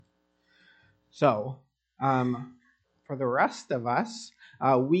So, for the rest of us,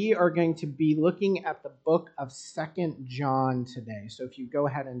 we are going to be looking at the book of 2 John today. So if you go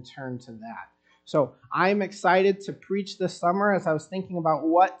ahead and turn to that. So I'm excited to preach this summer as I was thinking about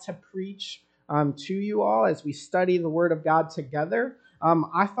what to preach to you all as we study the Word of God together.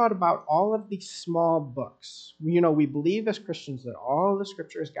 I thought about all of these small books. You know, we believe as Christians that all of the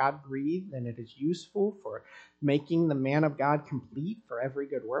Scripture is God-breathed and it is useful for making the man of God complete for every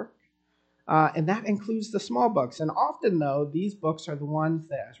good work. And that includes the small books. And often, though, these books are the ones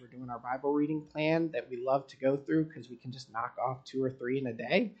that, as we're doing our Bible reading plan, that we love to go through because we can just knock off 2 or 3 in a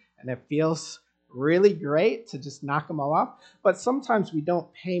day. And it feels really great to just knock them all off. But sometimes we don't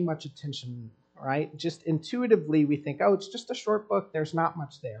pay much attention, right? Just intuitively, we think, oh, it's just a short book. There's not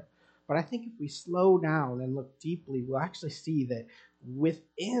much there. But I think if we slow down and look deeply, we'll actually see that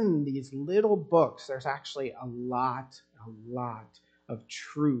within these little books, there's actually a lot of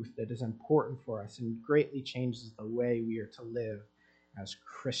truth that is important for us and greatly changes the way we are to live as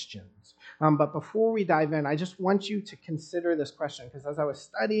Christians. But before we dive in, I just want you to consider this question, because as I was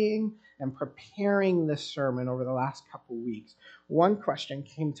studying and preparing this sermon over the last couple weeks, one question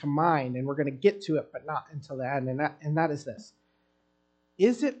came to mind, and we're going to get to it, but not until the end, and that is this.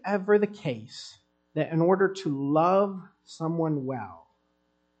 Is it ever the case that in order to love someone well,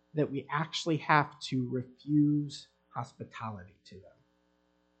 that we actually have to refuse hospitality to them?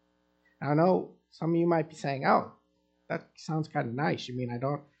 I know some of you might be saying, oh, that sounds kind of nice. You mean I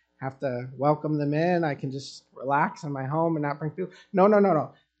don't have to welcome them in? I can just relax in my home and not bring food?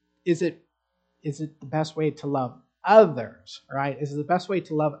 No. Is it the best way to love others, right? Is it the best way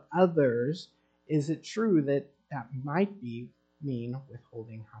to love others? Is it true that might mean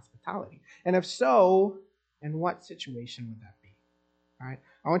withholding hospitality? And if so, in what situation would that be? All right?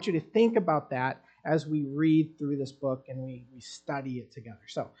 I want you to think about that as we read through this book and we study it together.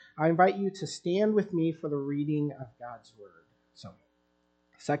 So I invite you to stand with me for the reading of God's word. So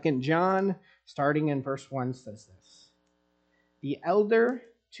 2 John, starting in verse 1, says this. The elder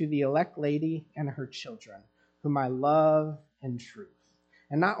to the elect lady and her children, whom I love in truth.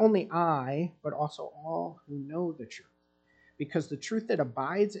 And not only I, but also all who know the truth. Because the truth that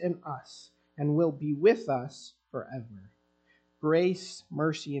abides in us and will be with us forever. Grace,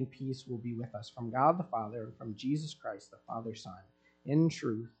 mercy, and peace will be with us from God the Father and from Jesus Christ, the Father's Son, in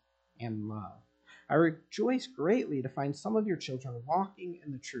truth and love. I rejoice greatly to find some of your children walking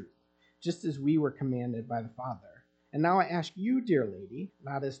in the truth, just as we were commanded by the Father. And now I ask you, dear lady,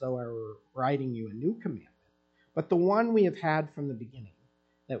 not as though I were writing you a new commandment, but the one we have had from the beginning,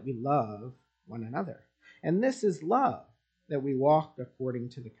 that we love one another. And this is love, that we walk according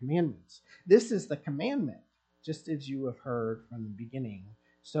to the commandments. This is the commandment, just as you have heard from the beginning,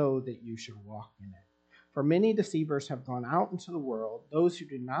 so that you should walk in it. For many deceivers have gone out into the world, those who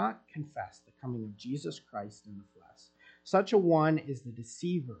do not confess the coming of Jesus Christ in the flesh. Such a one is the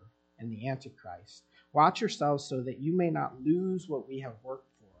deceiver and the Antichrist. Watch yourselves so that you may not lose what we have worked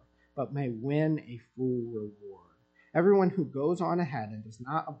for, but may win a full reward. Everyone who goes on ahead and does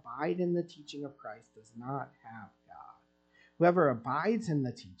not abide in the teaching of Christ does not have God. Whoever abides in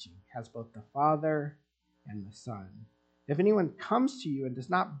the teaching has both the Father and the Son. If anyone comes to you and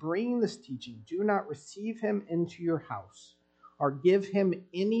does not bring this teaching, do not receive him into your house or give him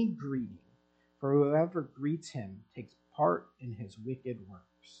any greeting, for whoever greets him takes part in his wicked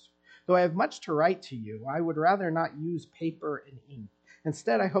works. Though I have much to write to you, I would rather not use paper and ink.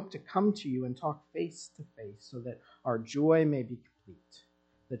 Instead, I hope to come to you and talk face to face so that our joy may be complete.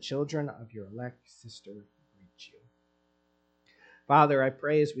 The children of your elect sister greet you. Father, I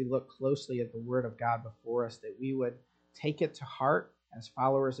pray as we look closely at the Word of God before us that we would take it to heart as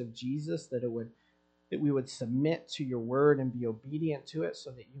followers of Jesus, that we would submit to your Word and be obedient to it, so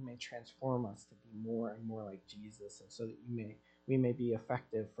that you may transform us to be more and more like Jesus, and so that we may be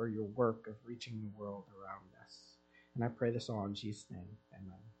effective for your work of reaching the world around us. And I pray this all in Jesus' name.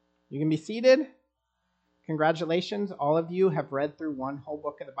 Amen. You can be seated. Congratulations, all of you have read through one whole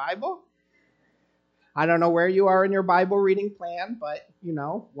book of the Bible. I don't know where you are in your Bible reading plan, but,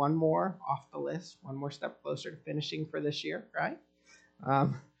 one more off the list, one more step closer to finishing for this year, right?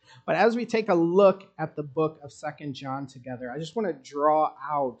 But as we take a look at the book of 2 John together, I just want to draw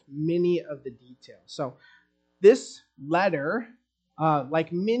out many of the details. So this letter,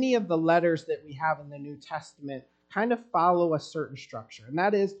 like many of the letters that we have in the New Testament, kind of follow a certain structure. And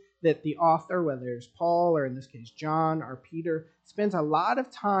that is that the author, whether it's Paul or in this case John or Peter, spends a lot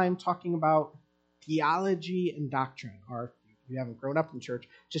of time talking about theology and doctrine, or if you haven't grown up in church,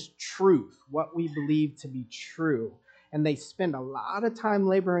 just truth, what we believe to be true. And they spend a lot of time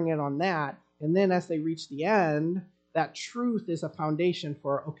laboring it on that. And then as they reach the end, that truth is a foundation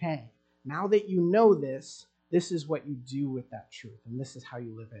for, okay, Now that you know this, this is what you do with that truth, and this is how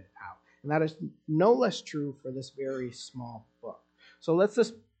you live it out. And that is no less true for this very small book. So let's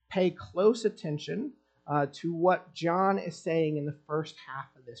just pay close attention to what John is saying in the first half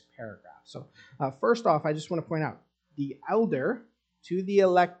of this paragraph. So first off, I just want to point out the elder to the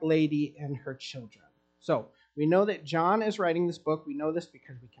elect lady and her children. So we know that John is writing this book. We know this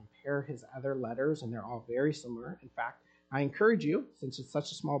because we compare his other letters, and they're all very similar. In fact, I encourage you, since it's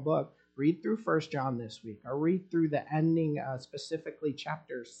such a small book, read through 1 John this week, or read through the ending, specifically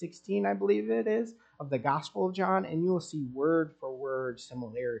chapter 16, I believe it is, of the Gospel of John, and you will see word for word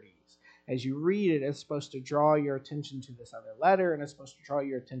similarities. As you read it, it's supposed to draw your attention to this other letter, and it's supposed to draw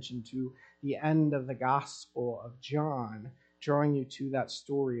your attention to the end of the Gospel of John, drawing you to that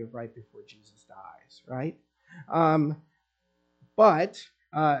story of right before Jesus dies, right? But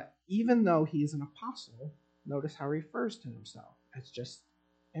even though he is an apostle, notice how he refers to himself as just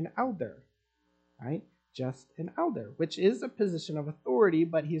an elder, right? Just an elder, which is a position of authority,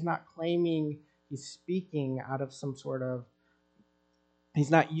 but he's not claiming he's speaking out of some sort of, he's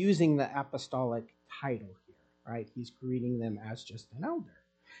not using the apostolic title here, right? He's greeting them as just an elder.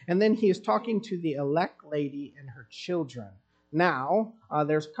 And then he is talking to the elect lady and her children. Now,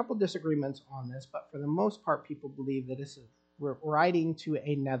 there's a couple disagreements on this, but for the most part, people believe that this is writing to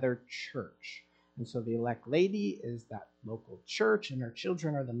another church. And so the elect lady is that local church, and her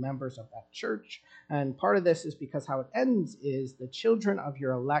children are the members of that church. And part of this is because how it ends is the children of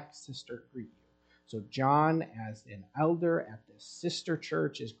your elect sister greet you. So John, as an elder at this sister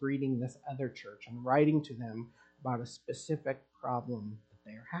church, is greeting this other church and writing to them about a specific problem that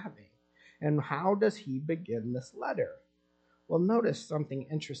they are having. And how does he begin this letter? Well, notice something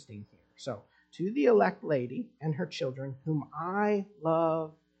interesting here. So, to the elect lady and her children, whom I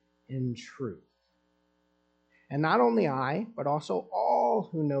love in truth. And not only I, but also all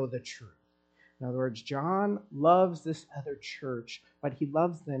who know the truth. In other words, John loves this other church, but he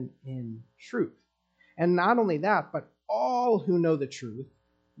loves them in truth. And not only that, but all who know the truth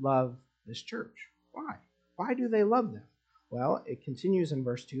love this church. Why? Why do they love them? Well, it continues in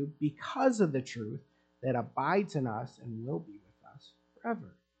verse 2, because of the truth that abides in us and will be with us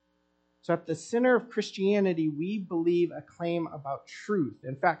forever. So at the center of Christianity, we believe a claim about truth.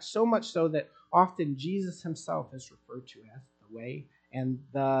 In fact, so much so that often Jesus himself is referred to as the way and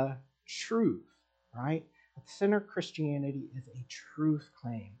the truth, right? At the center of Christianity is a truth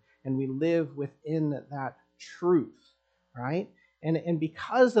claim, and we live within that truth, right? And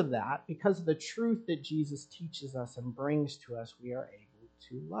because of that, because of the truth that Jesus teaches us and brings to us, we are able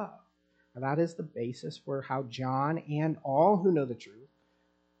to love. Now, that is the basis for how John and all who know the truth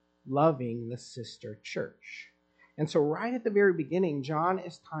loving the sister church. And so right at the very beginning, John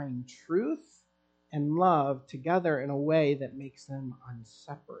is tying truth and love together in a way that makes them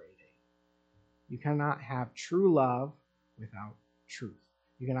unseparating. You cannot have true love without truth.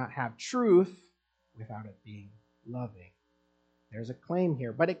 You cannot have truth without it being loving. There's a claim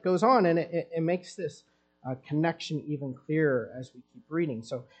here, but it goes on and it makes this connection even clearer as we keep reading.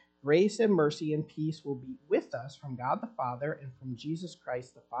 So grace and mercy and peace will be with us from God the Father and from Jesus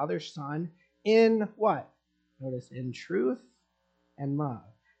Christ, the Father's Son, in what? Notice, in truth and love.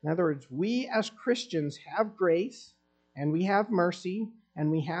 In other words, we as Christians have grace and we have mercy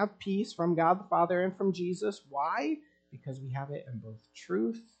and we have peace from God the Father and from Jesus. Why? Because we have it in both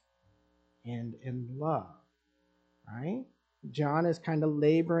truth and in love, right? John is kind of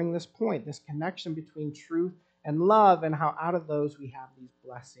laboring this point, this connection between truth and love, and how out of those we have these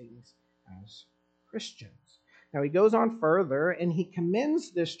blessings as Christians. Now he goes on further, and he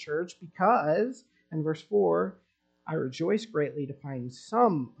commends this church because, in verse 4, I rejoice greatly to find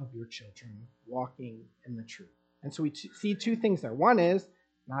some of your children walking in the truth. And so we see two things there. One is,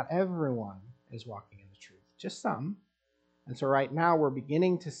 not everyone is walking in the truth, just some. And so right now we're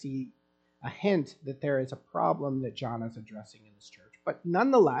beginning to see a hint that there is a problem that John is addressing in this church. But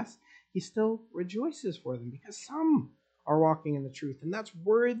nonetheless, he still rejoices for them because some are walking in the truth, and that's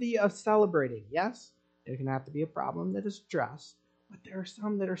worthy of celebrating. Yes, there's going to have to be a problem that is addressed, but there are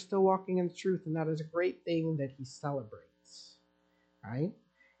some that are still walking in the truth, and that is a great thing that he celebrates, right?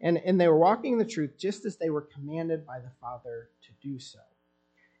 And they were walking in the truth just as they were commanded by the Father to do so.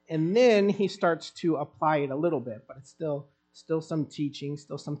 And then he starts to apply it a little bit, but it's still some teaching,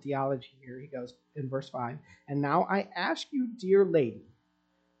 still some theology here. He goes in verse 5, and now I ask you, dear lady,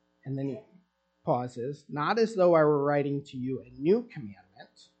 and then he pauses, not as though I were writing to you a new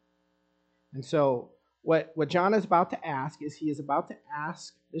commandment. And so what John is about to ask is he is about to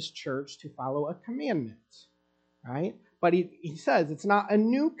ask this church to follow a commandment, right? But he says it's not a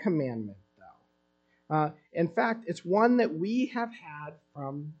new commandment, though. In fact, it's one that we have had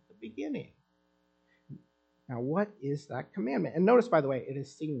from the beginning. Now, what is that commandment? And notice, by the way, it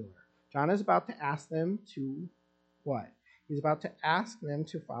is singular. John is about to ask them to what? He's about to ask them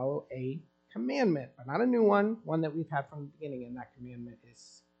to follow a commandment, but not a new one that we've had from the beginning, and that commandment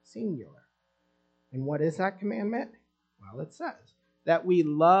is singular. And what is that commandment? Well, it says that we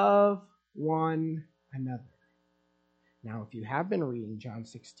love one another. Now, if you have been reading John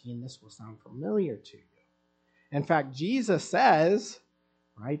 16, this will sound familiar to you. In fact, Jesus says,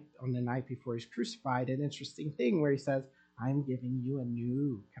 right, on the night before he's crucified, an interesting thing where he says, I'm giving you a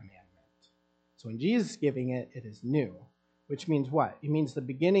new commandment. So when Jesus is giving it, it is new, which means what? It means the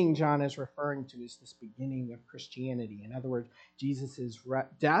beginning John is referring to is this beginning of Christianity. In other words, Jesus'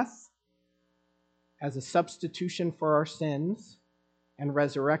 death as a substitution for our sins and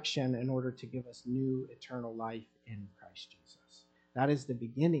resurrection in order to give us new eternal life in Christ Jesus. That is the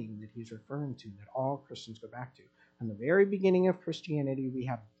beginning that he's referring to, that all Christians go back to. From the very beginning of Christianity, we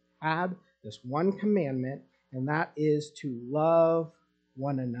have had this one commandment, and that is to love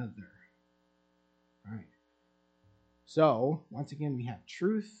one another. All right. So, once again, we have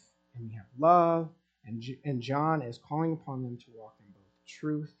truth and we have love, and John is calling upon them to walk in both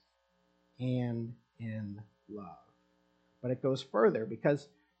truth and in love. But it goes further, because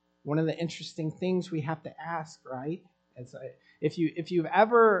one of the interesting things we have to ask, right? If you've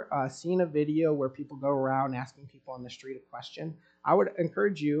ever seen a video where people go around asking people on the street a question, I would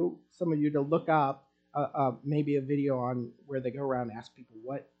encourage you, some of you, to look up maybe a video on where they go around and ask people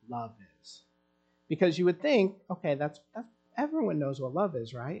what love is. Because you would think, okay, that's everyone knows what love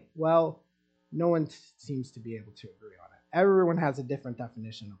is, right? Well, no one seems to be able to agree on it. Everyone has a different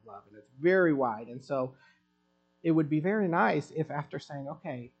definition of love, and it's very wide. And so it would be very nice if, after saying,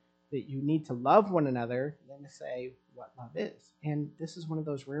 okay, that you need to love one another, then to say what love is. And this is one of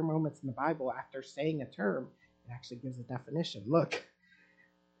those rare moments in the Bible, after saying a term, it actually gives a definition. Look,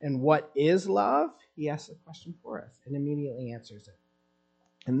 and what is love? He asks the question for us and immediately answers it.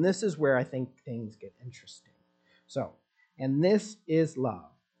 And this is where I think things get interesting. So, and this is love,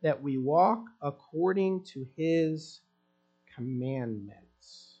 that we walk according to his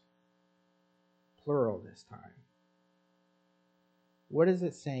commandments. Plural this time. What is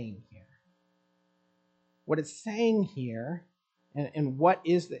it saying here? What it's saying here, and what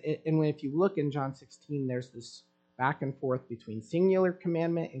is the, and if you look in John 16, there's this back and forth between singular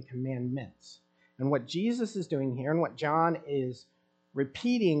commandment and commandments. And what Jesus is doing here, and what John is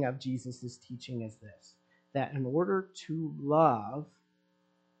repeating of Jesus' teaching, is this: that in order to love,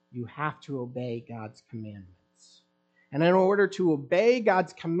 you have to obey God's commandments. And in order to obey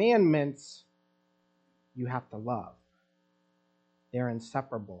God's commandments, you have to love. They're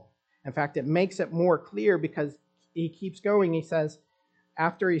inseparable. In fact, it makes it more clear, because he keeps going. He says,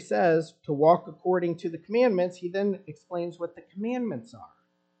 after he says to walk according to the commandments, he then explains what the commandments are.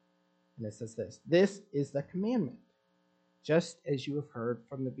 And it says this is the commandment, just as you have heard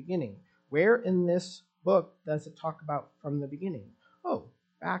from the beginning. Where in this book does it talk about from the beginning? Oh,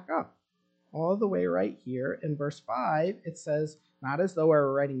 back up. All the way right here in verse 5, it says, not as though I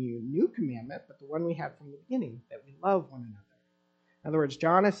were writing you a new commandment, but the one we had from the beginning, that we love one another. In other words,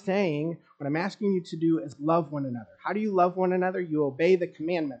 John is saying, what I'm asking you to do is love one another. How do you love one another? You obey the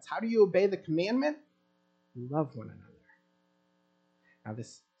commandments. How do you obey the commandment? You love one another. Now,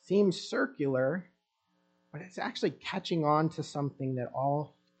 this seems circular, but it's actually catching on to something that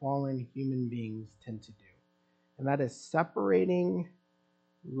all fallen human beings tend to do. And that is separating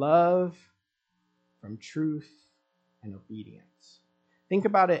love from truth and obedience. Think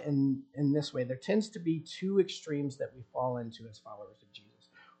about it in this way. There tends to be two extremes that we fall into as followers of Jesus.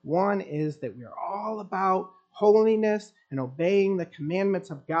 One is that we are all about holiness and obeying the commandments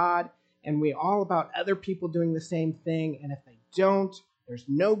of God, and we're all about other people doing the same thing, and if they don't, there's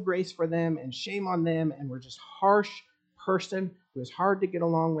no grace for them and shame on them, and we're just a harsh person who is hard to get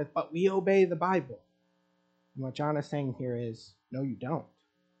along with, but we obey the Bible. And what John is saying here is, no, you don't.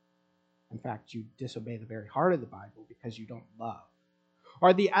 In fact, you disobey the very heart of the Bible because you don't love.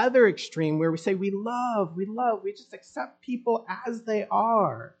 Or the other extreme, where we say we love, we just accept people as they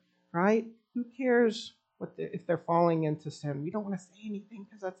are, right? Who cares if they're falling into sin? We don't want to say anything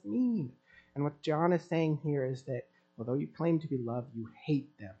because that's mean. And what John is saying here is that although you claim to be loved, you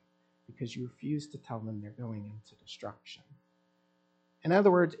hate them because you refuse to tell them they're going into destruction. In other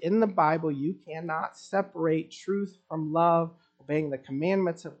words, in the Bible, you cannot separate truth from love, obeying the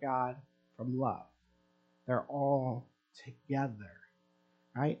commandments of God from love. They're all together.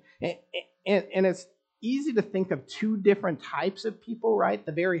 Right? And it's easy to think of two different types of people, right?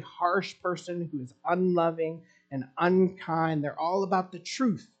 The very harsh person who is unloving and unkind. They're all about the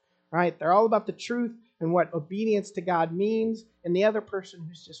truth, right? They're all about the truth, and what obedience to God means, and the other person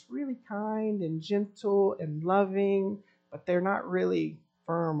who's just really kind and gentle and loving, but they're not really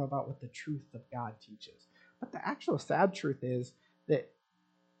firm about what the truth of God teaches. But the actual sad truth is that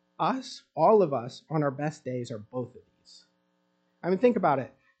all of us, on our best days are both of these. I mean, think about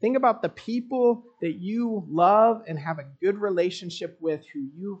it. Think about the people that you love and have a good relationship with who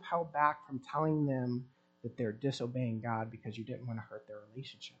you've held back from telling them that they're disobeying God because you didn't want to hurt their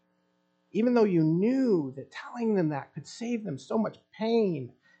relationship. Even though you knew that telling them that could save them so much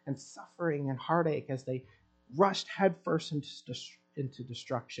pain and suffering and heartache as they rushed headfirst into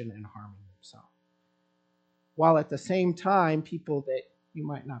destruction and harming themselves. While at the same time, people that you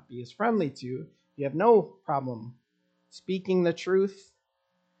might not be as friendly to, you have no problem speaking the truth,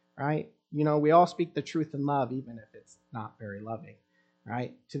 right? You know, we all speak the truth in love, even if it's not very loving,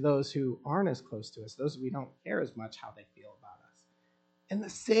 right? To those who aren't as close to us, those we don't care as much how they feel about us. And the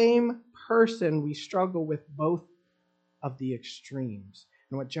same person, we struggle with both of the extremes.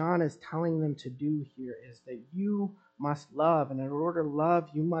 And what John is telling them to do here is that you must love, and in order to love,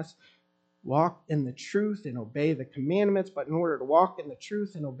 you must walk in the truth and obey the commandments. But in order to walk in the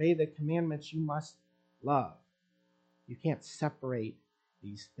truth and obey the commandments, you must love. You can't separate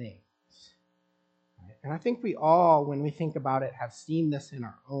these things. Right? And I think we all, when we think about it, have seen this in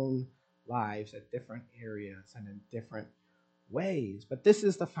our own lives at different areas and in different ways. But this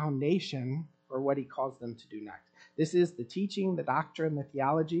is the foundation for what he calls them to do next. This is the teaching, the doctrine, the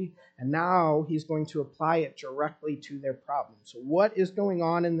theology, and now he's going to apply it directly to their problem. So what is going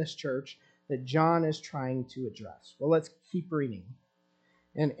on in this church that John is trying to address? Well, let's keep reading.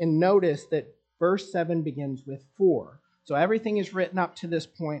 And notice that verse 7 begins with for. So everything is written up to this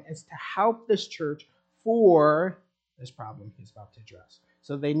point is to help this church for this problem he's about to address.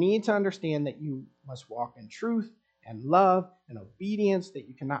 So they need to understand that you must walk in truth and love and obedience, that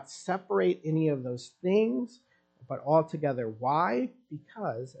you cannot separate any of those things, but all together. Why?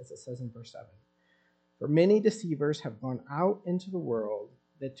 Because, as it says in verse 7, for many deceivers have gone out into the world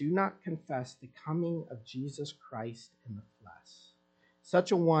that do not confess the coming of Jesus Christ in the flesh.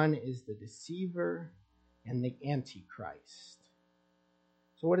 Such a one is the deceiver and the antichrist.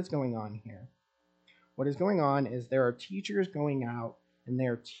 So what is going on here? What is going on is there are teachers going out and they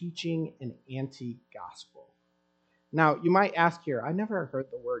are teaching an anti-gospel. Now, you might ask here, I never heard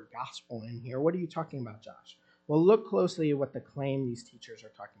the word gospel in here. What are you talking about, Josh? Well, look closely at what the claim these teachers are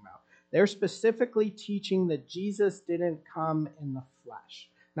talking about. They're specifically teaching that Jesus didn't come in the flesh.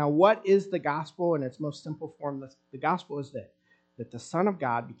 Now, what is the gospel in its most simple form? The gospel is that the Son of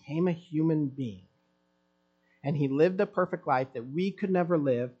God became a human being. And he lived a perfect life that we could never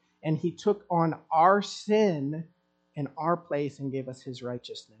live. And he took on our sin in our place and gave us his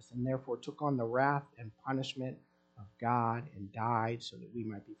righteousness. And therefore took on the wrath and punishment of God and died so that we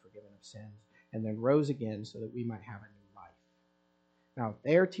might be forgiven of sins. And then rose again so that we might have a new life. Now, if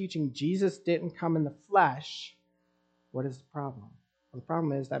they're teaching Jesus didn't come in the flesh, what is the problem? Well, the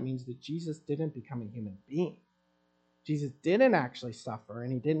problem is that means that Jesus didn't become a human being. Jesus didn't actually suffer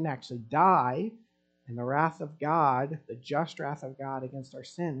and he didn't actually die. And the wrath of God, the just wrath of God against our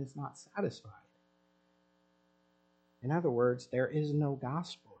sin is not satisfied. In other words, there is no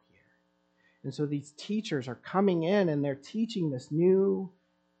gospel here. And so these teachers are coming in and they're teaching this new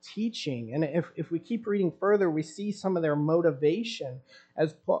teaching. And if we keep reading further, we see some of their motivation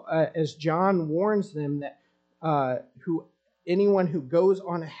as John warns them that anyone who goes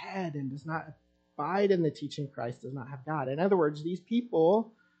on ahead and does not abide in the teaching of Christ does not have God. In other words, these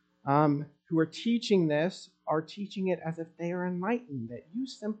people who are teaching this are teaching it as if they are enlightened, that you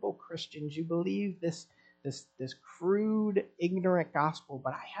simple Christians, you believe this crude, ignorant gospel,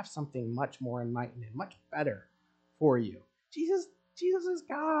 but I have something much more enlightened and much better for you. Jesus is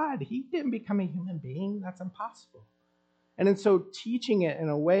God. He didn't become a human being. That's impossible. And so teaching it in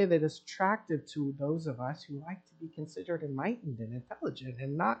a way that is attractive to those of us who like to be considered enlightened and intelligent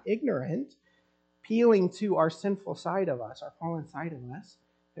and not ignorant, appealing to our sinful side of us, our fallen side of us,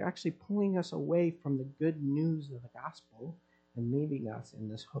 they're actually pulling us away from the good news of the gospel and leaving us in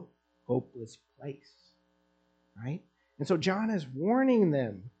this hopeless place, right? And so John is warning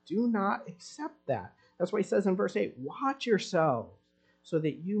them, do not accept that. That's why he says in verse 8, watch yourselves so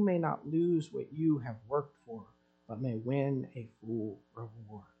that you may not lose what you have worked for, but may win a full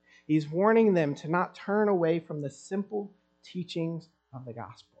reward. He's warning them to not turn away from the simple teachings of the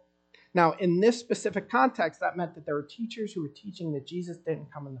gospel. Now, in this specific context, that meant that there were teachers who were teaching that Jesus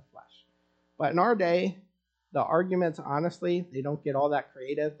didn't come in the flesh. But in our day, the arguments, honestly, they don't get all that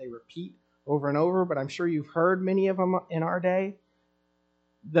creative. They repeat over and over, but I'm sure you've heard many of them in our day.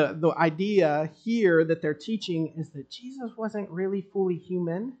 The idea here that they're teaching is that Jesus wasn't really fully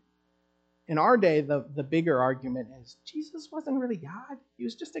human, In our day, the bigger argument is Jesus wasn't really God. He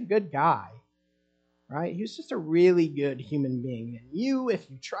was just a good guy, right? He was just a really good human being. And you, if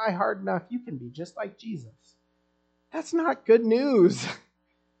you try hard enough, you can be just like Jesus. That's not good news.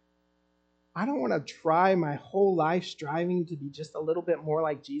 I don't want to try my whole life striving to be just a little bit more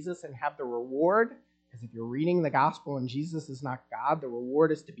like Jesus and have the reward. Because if you're reading the gospel and Jesus is not God, the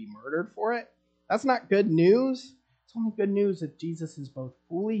reward is to be murdered for it. That's not good news. It's only good news that Jesus is both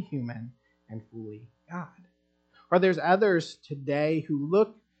fully human and fully God. Or there's others today who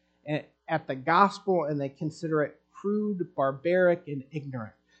look at the gospel and they consider it crude, barbaric, and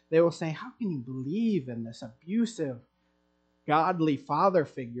ignorant. They will say, how can you believe in this abusive, godly father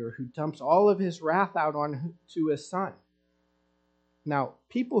figure who dumps all of his wrath out on to his son? Now,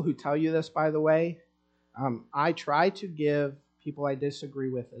 people who tell you this, by the way, I try to give people I disagree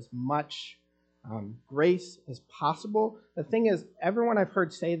with as much grace as possible. The thing is, everyone I've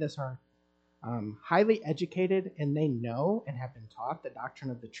heard say this are highly educated, and they know and have been taught the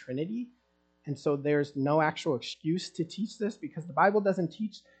doctrine of the Trinity. And so there's no actual excuse to teach this, because the Bible doesn't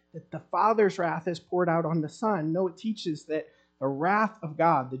teach that the Father's wrath is poured out on the Son. No, it teaches that the wrath of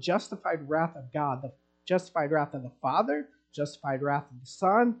God, the justified wrath of God, the justified wrath of the Father, justified wrath of the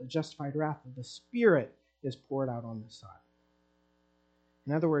Son, the justified wrath of the Spirit is poured out on the Son.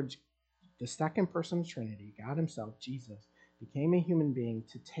 In other words, the second person of the Trinity, God himself, Jesus, became a human being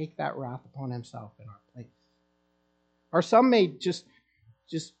to take that wrath upon himself in our place. Or some may just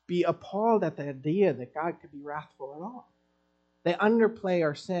be appalled at the idea that God could be wrathful at all. They underplay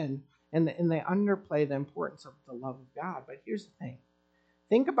our sin, and they underplay the importance of the love of God. But here's the thing.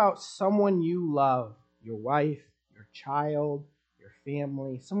 Think about someone you love, your wife, your child, your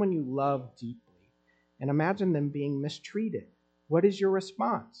family, someone you love deeply, and imagine them being mistreated. What is your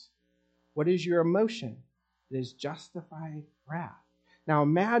response? What is your emotion? It is justified wrath. Now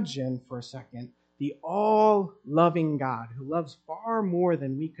imagine for a second the all-loving God who loves far more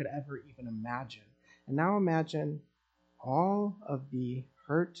than we could ever even imagine. And now imagine all of the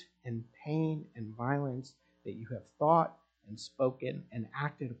hurt and pain and violence that you have thought and spoken and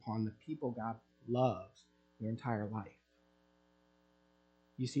acted upon the people God loves your entire life.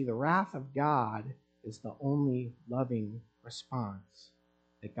 You see, the wrath of God is the only loving response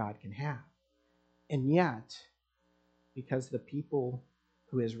that God can have. And yet, because the people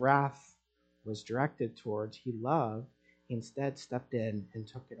who his wrath was directed towards, he loved, he instead stepped in and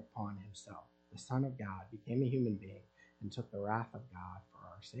took it upon himself. The Son of God became a human being and took the wrath of God for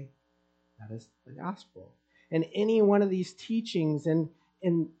our sake. That is the gospel. And any one of these teachings, and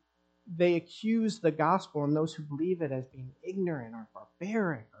they accuse the gospel and those who believe it as being ignorant or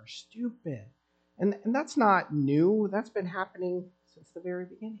barbaric or stupid. And that's not new. That's been happening since the very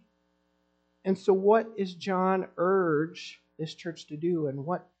beginning. And so what is John urge this church to do, and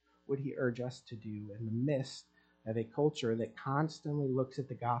what would he urge us to do in the midst of a culture that constantly looks at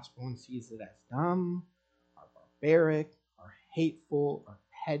the gospel and sees it as dumb, or barbaric, or hateful, or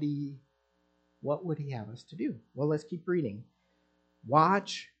petty? What would he have us to do? Well, let's keep reading.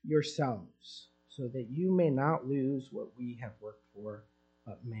 Watch yourselves, so that you may not lose what we have worked for,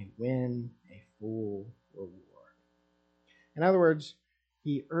 but may win a full reward. In other words,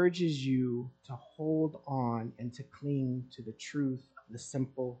 he urges you to hold on and to cling to the truth of the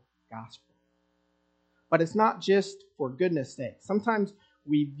simple gospel. But it's not just for goodness sake. Sometimes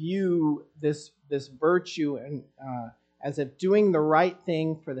we view this virtue and as if doing the right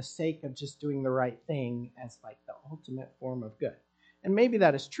thing for the sake of just doing the right thing as like the ultimate form of good. And maybe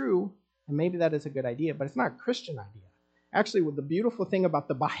that is true, and maybe that is a good idea, but it's not a Christian idea. Actually, the beautiful thing about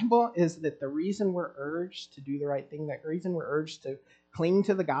the Bible is that the reason we're urged to do the right thing, that reason we're urged to cling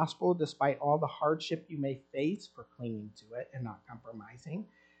to the gospel despite all the hardship you may face for clinging to it and not compromising,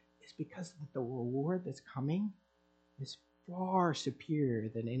 is because the reward that's coming is far superior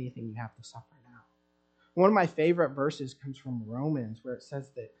than anything you have to suffer now. One of my favorite verses comes from Romans, where it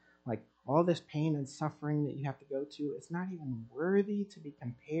says that like all this pain and suffering that you have to go to, it's not even worthy to be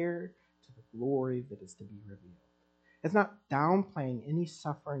compared to the glory that is to be revealed. It's not downplaying any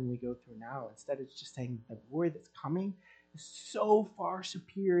suffering we go through now. Instead, it's just saying the glory that's coming is so far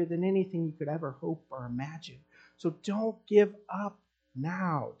superior than anything you could ever hope or imagine. So don't give up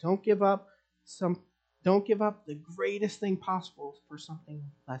now. Don't give up the greatest thing possible for something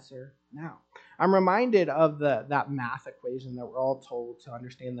lesser now. I'm reminded of that math equation that we're all told to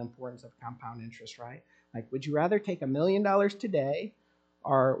understand the importance of compound interest, right? Like, would you rather take $1 million today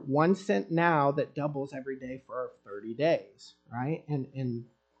or 1 cent now that doubles every day for 30 days, right? And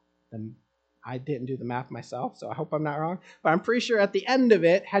I didn't do the math myself, so I hope I'm not wrong. But I'm pretty sure at the end of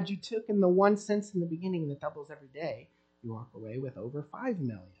it, had you taken the 1 cent in the beginning that doubles every day, you walk away with over 5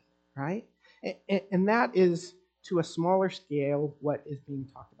 million, right? And that is, to a smaller scale, what is being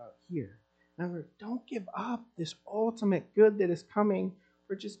talked about here. In other words, don't give up this ultimate good that is coming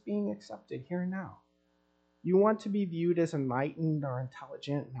for just being accepted here and now. You want to be viewed as enlightened or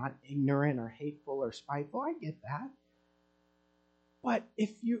intelligent, not ignorant or hateful or spiteful. I get that. But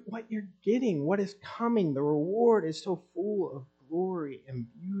what you're getting, what is coming, the reward is so full of glory and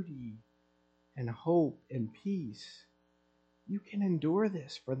beauty and hope and peace. You can endure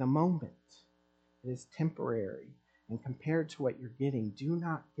this for the moment. It is temporary. And compared to what you're getting, do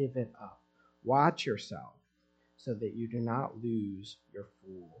not give it up. Watch yourself so that you do not lose your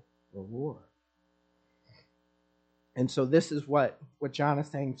full reward. And so this is what John is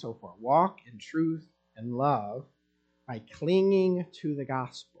saying so far. Walk in truth and love by clinging to the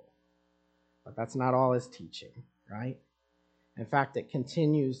gospel. But that's not all his teaching, right? In fact, it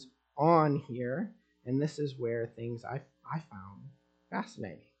continues on here, and this is where things I found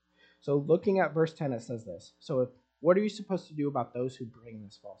fascinating. So looking at verse 10, it says this. So what are you supposed to do about those who bring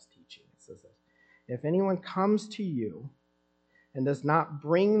this false teaching? It says this. If anyone comes to you and does not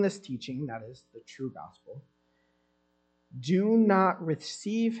bring this teaching, that is the true gospel, do not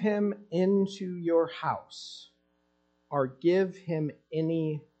receive him into your house or give him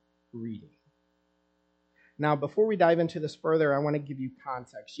any greeting. Now, before we dive into this further, I want to give you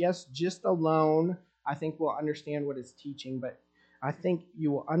context. Yes, just alone, I think we'll understand what it's teaching, but I think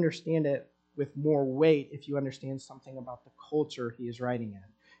you will understand it with more weight if you understand something about the culture he is writing in.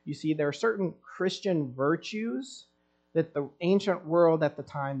 You see, there are certain Christian virtues that the ancient world at the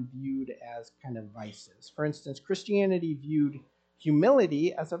time viewed as kind of vices. For instance, Christianity viewed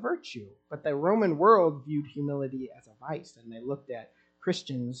humility as a virtue, but the Roman world viewed humility as a vice, and they looked at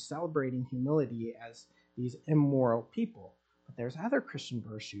Christians celebrating humility as these immoral people. But there's other Christian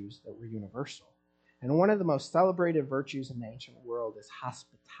virtues that were universal. And one of the most celebrated virtues in the ancient world is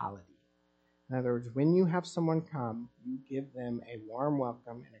hospitality. In other words, when you have someone come, you give them a warm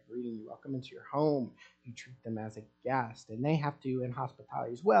welcome and a greeting. You welcome into your home. You treat them as a guest. And they have to, in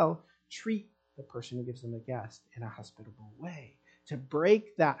hospitality as well, treat the person who gives them a guest in a hospitable way. To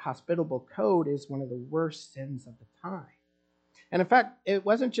break that hospitable code is one of the worst sins of the time. And in fact, it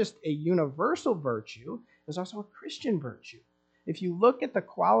wasn't just a universal virtue, it was also a Christian virtue. If you look at the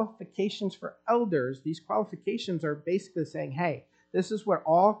qualifications for elders, these qualifications are basically saying, hey, this is what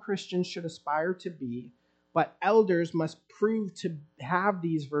all Christians should aspire to be, but elders must prove to have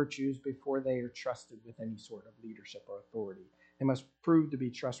these virtues before they are trusted with any sort of leadership or authority. They must prove to be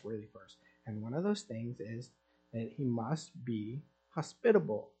trustworthy first. And one of those things is that he must be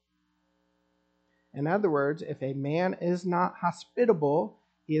hospitable. In other words, if a man is not hospitable,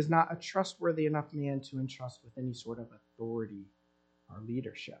 he is not a trustworthy enough man to entrust with any sort of authority or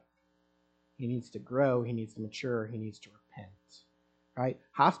leadership. He needs to grow, he needs to mature, he needs to repent. Right?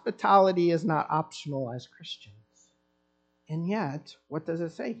 Hospitality is not optional as Christians. And yet, what does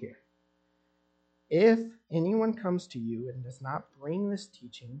it say here? If anyone comes to you and does not bring this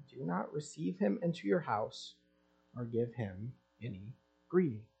teaching, do not receive him into your house or give him any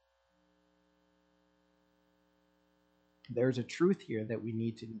greeting. There's a truth here that we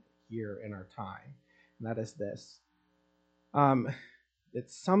need to hear in our time, and that is this. That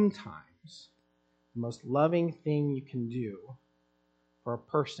sometimes the most loving thing you can do for a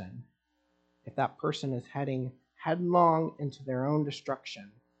person, if that person is heading headlong into their own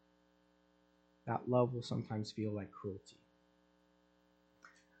destruction, that love will sometimes feel like cruelty.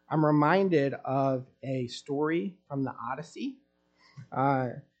 I'm reminded of a story from the Odyssey.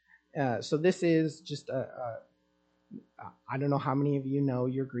 So this is just I don't know how many of you know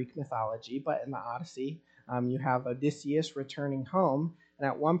your Greek mythology, but in the Odyssey, you have Odysseus returning home, and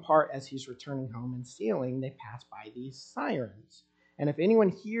at one part, as he's returning home and sailing, they pass by these sirens. And if anyone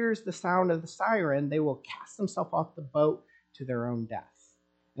hears the sound of the siren, they will cast themselves off the boat to their own death.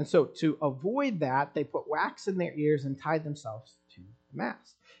 And so to avoid that, they put wax in their ears and tied themselves to the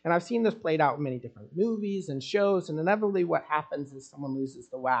mast. And I've seen this played out in many different movies and shows, and inevitably what happens is someone loses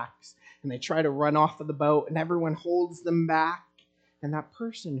the wax, and they try to run off of the boat, and everyone holds them back. And that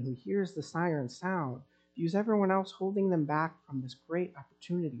person who hears the siren sound views everyone else holding them back from this great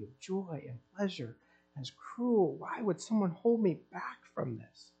opportunity of joy and pleasure as cruel. Why would someone hold me back from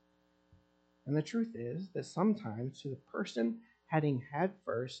this? And the truth is that sometimes to the person heading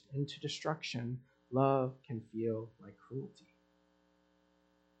headfirst into destruction, love can feel like cruelty.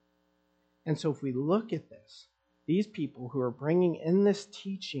 And so if we look at this, these people who are bringing in this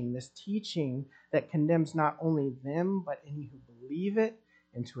teaching that condemns not only them, but any who believe it,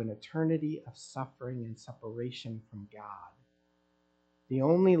 into an eternity of suffering and separation from God. The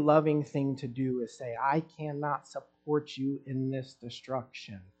only loving thing to do is say, I cannot support you in this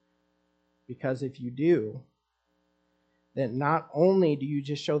destruction, Because if you do, then not only do you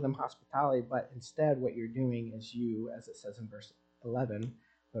just show them hospitality, but instead what you're doing is you, as it says in verse 11,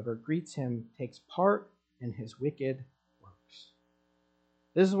 whoever greets him takes part in his wicked works.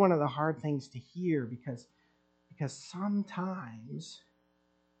 This is one of the hard things to hear because sometimes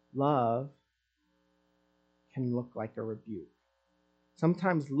love can look like a rebuke.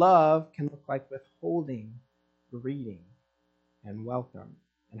 Sometimes love can look like withholding, greeting, and welcome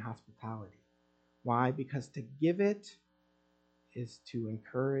and hospitality. Why? Because to give it is to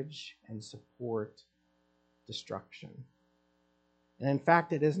encourage and support destruction. And in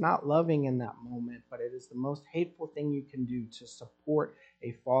fact, it is not loving in that moment, but it is the most hateful thing you can do to support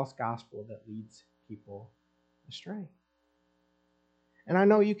a false gospel that leads people astray. And I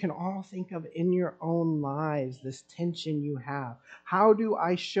know you can all think of in your own lives this tension you have. How do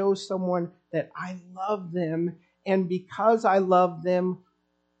I show someone that I love them, and because I love them,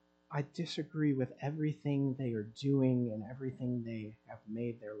 I disagree with everything they are doing and everything they have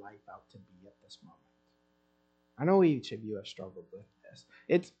made their life out to be at this moment? I know each of you have struggled with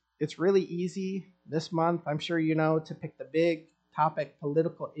this. It's really easy this month, I'm sure you know, to pick the big topic,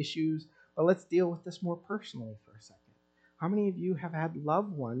 political issues, but let's deal with this more personally for a second. How many of you have had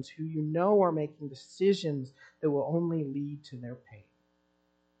loved ones who you know are making decisions that will only lead to their pain?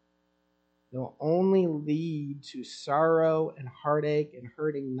 They'll only lead to sorrow and heartache and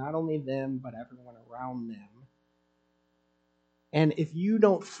hurting not only them, but everyone around them. And if you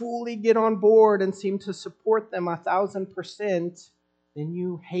don't fully get on board and seem to support them 1,000%, then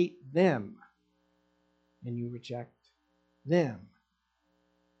you hate them and you reject them.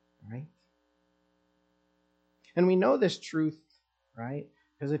 Right? And we know this truth, right?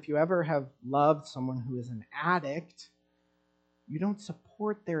 Because if you ever have loved someone who is an addict, you don't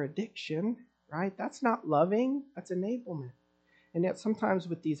support their addiction, right? That's not loving, that's enablement. And yet sometimes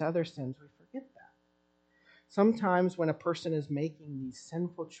with these other sins, we forget that. Sometimes when a person is making these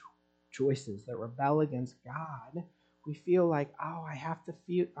sinful choices that rebel against God, we feel like, oh, I have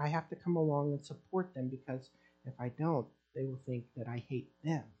to come along and support them, because if I don't, they will think that I hate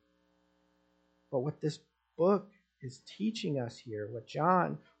them. But what this book is teaching us here,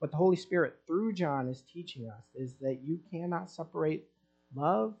 what the Holy Spirit through John is teaching us, is that you cannot separate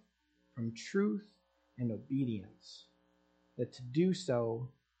love from truth and obedience. That to do so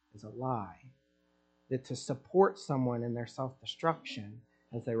is a lie. That to support someone in their self-destruction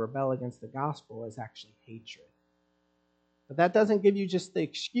as they rebel against the gospel is actually hatred. But that doesn't give you just the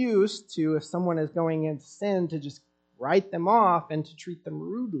excuse to, if someone is going into sin, to just write them off and to treat them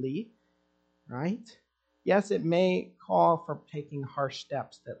rudely, right? Yes, it may call for taking harsh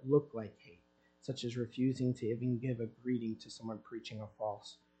steps that look like hate, such as refusing to even give a greeting to someone preaching a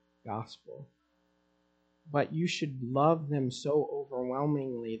false gospel. But you should love them so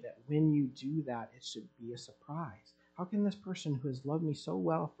overwhelmingly that when you do that, it should be a surprise. How can this person who has loved me so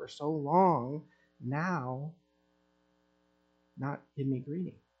well for so long now not give me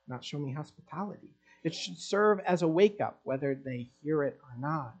greeting, not show me hospitality? It should serve as a wake-up, whether they hear it or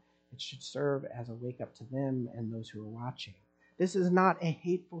not. It should serve as a wake-up to them and those who are watching. This is not a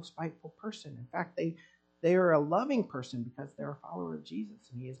hateful, spiteful person. In fact, they are a loving person because they're a follower of Jesus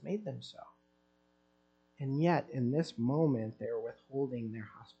and he has made them so. And yet, in this moment, they are withholding their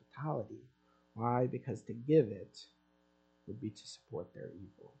hospitality. Why? Because to give it would be to support their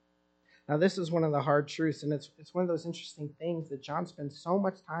evil. Now, this is one of the hard truths, and it's one of those interesting things that John spends so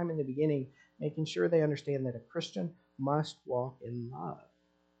much time in the beginning making sure they understand that a Christian must walk in love.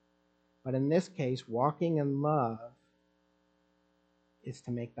 But in this case, walking in love is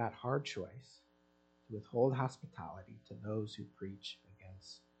to make that hard choice, to withhold hospitality to those who preach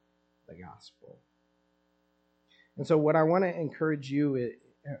against the gospel. And so what I want to encourage you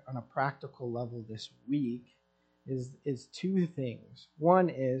on a practical level this week is two things. One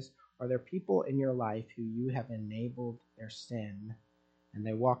is, are there people in your life who you have enabled their sin and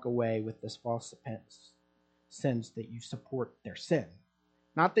they walk away with this false sense that you support their sin?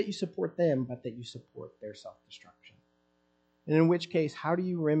 Not that you support them, but that you support their self-destruction. And in which case, how do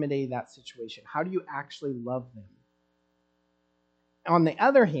you remedy that situation? How do you actually love them? On the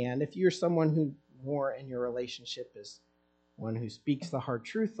other hand, if you're someone who more in your relationship is one who speaks the hard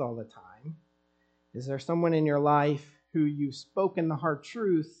truth all the time, is there someone in your life who you've spoken the hard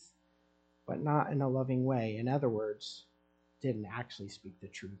truth, but not in a loving way? In other words, didn't actually speak the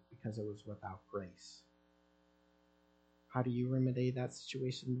truth because it was without grace. How do you remedy that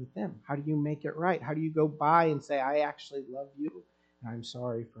situation with them? How do you make it right? How do you go by and say, I actually love you, and I'm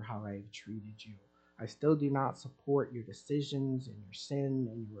sorry for how I have treated you. I still do not support your decisions and your sin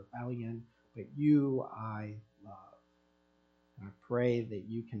and your rebellion, but you I love. I pray that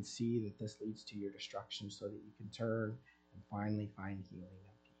you can see that this leads to your destruction so that you can turn and finally find healing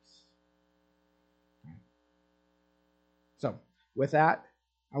and peace. Right. So, with that,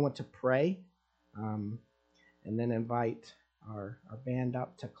 I want to pray and then invite our band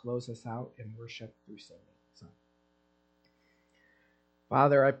up to close us out in worship through singing. So,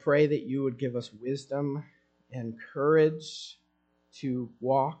 Father, I pray that you would give us wisdom and courage to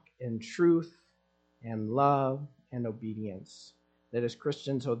walk in truth and love and obedience. That as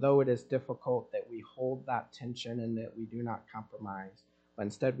Christians, although it is difficult, that we hold that tension and that we do not compromise, but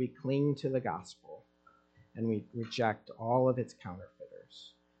instead we cling to the gospel and we reject all of its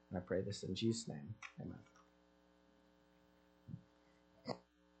counterfeiters. And I pray this in Jesus' name. Amen.